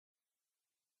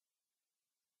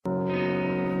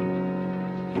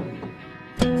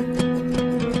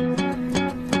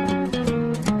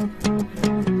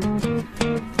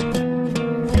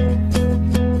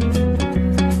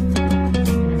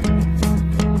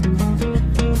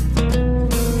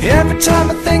Every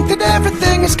time I think that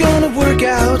everything is gonna work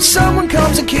out, someone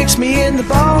comes and kicks me in the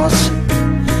balls.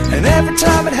 And every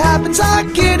time it happens I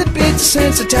get a bit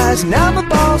desensitized. Now my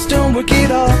balls don't work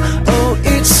at all. Oh,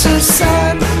 it's so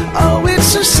sad. Oh, it's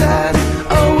so sad.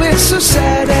 Oh, it's so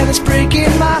sad, and it's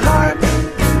breaking my heart.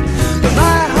 But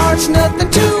my heart's nothing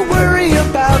to worry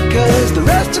about, 'cause the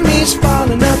rest of me's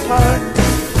falling apart.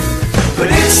 But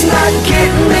it's not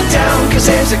getting me down, 'cause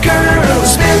there's a girl who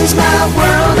spins my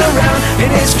world around.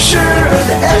 And it's for sure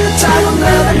that every time I'm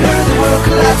loving her, the world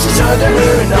collapses under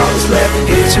her, and all that's left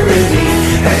is her and me.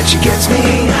 And she gets me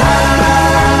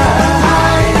high,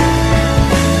 high,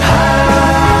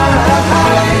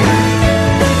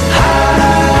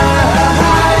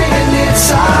 high, and it's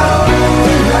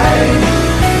alright.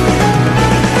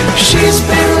 She's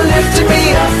been lifting me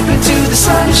up into the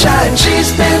sunshine.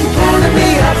 She's been pulling me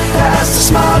up past the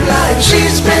smog line.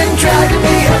 She's been dragging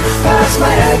me up past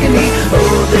my agony.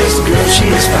 Oh, this girl, she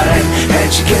is fine, and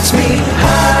she gets me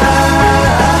high,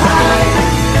 high,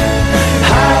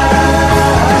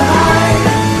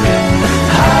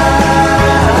 high,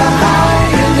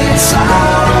 and it's alright.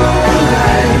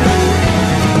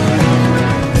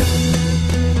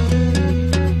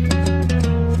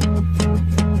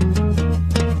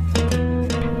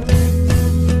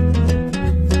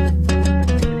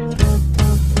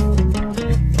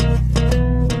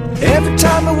 Every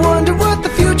time I wonder what the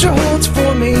future holds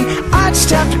for me, I just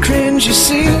have to cringe, you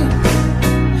see.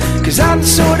 'Cause I'm the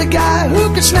sort of guy who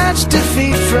can snatch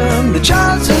defeat from the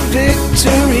jaws of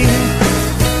victory.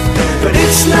 But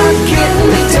it's not getting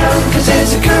me down, 'cause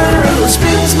there's a girl who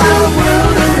spins my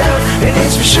world around. And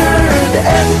it's for sure that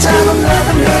every time I'm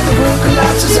loving her, the world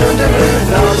collapses under her,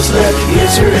 and all that's left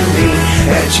is her and me.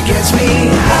 And she gets me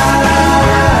high,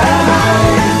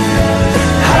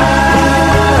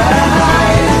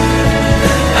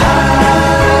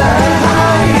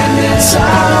 it's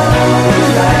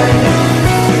alright.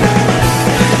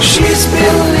 She's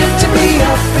been lifting me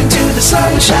up into the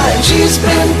sunshine. She's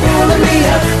been pulling me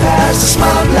up past the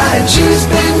smog line. She's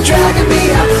been dragging me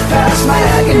up past my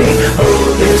agony.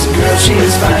 Oh, this girl, she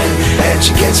is fine, and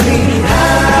she gets me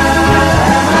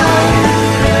high,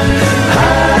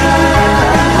 high,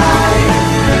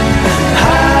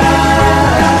 high,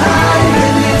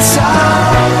 and it's alright.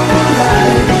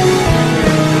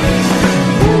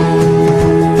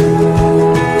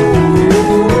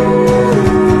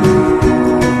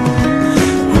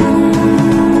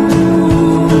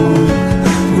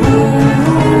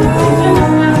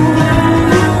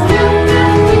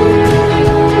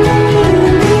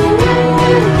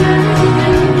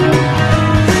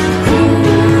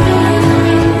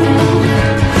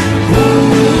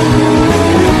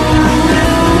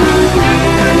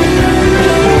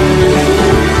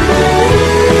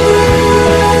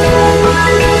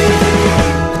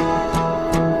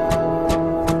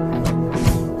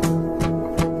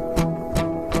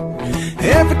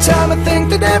 Every time I think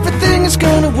that everything is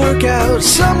gonna work out,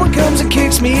 someone comes and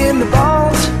kicks me in the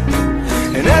balls.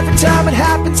 And every time it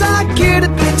happens I get a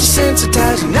bit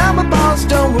desensitized. Now my balls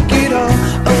don't work at all.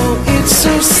 Oh, it's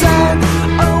so sad.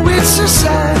 Oh, it's so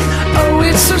sad. Oh,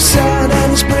 it's so sad,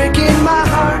 and it's breaking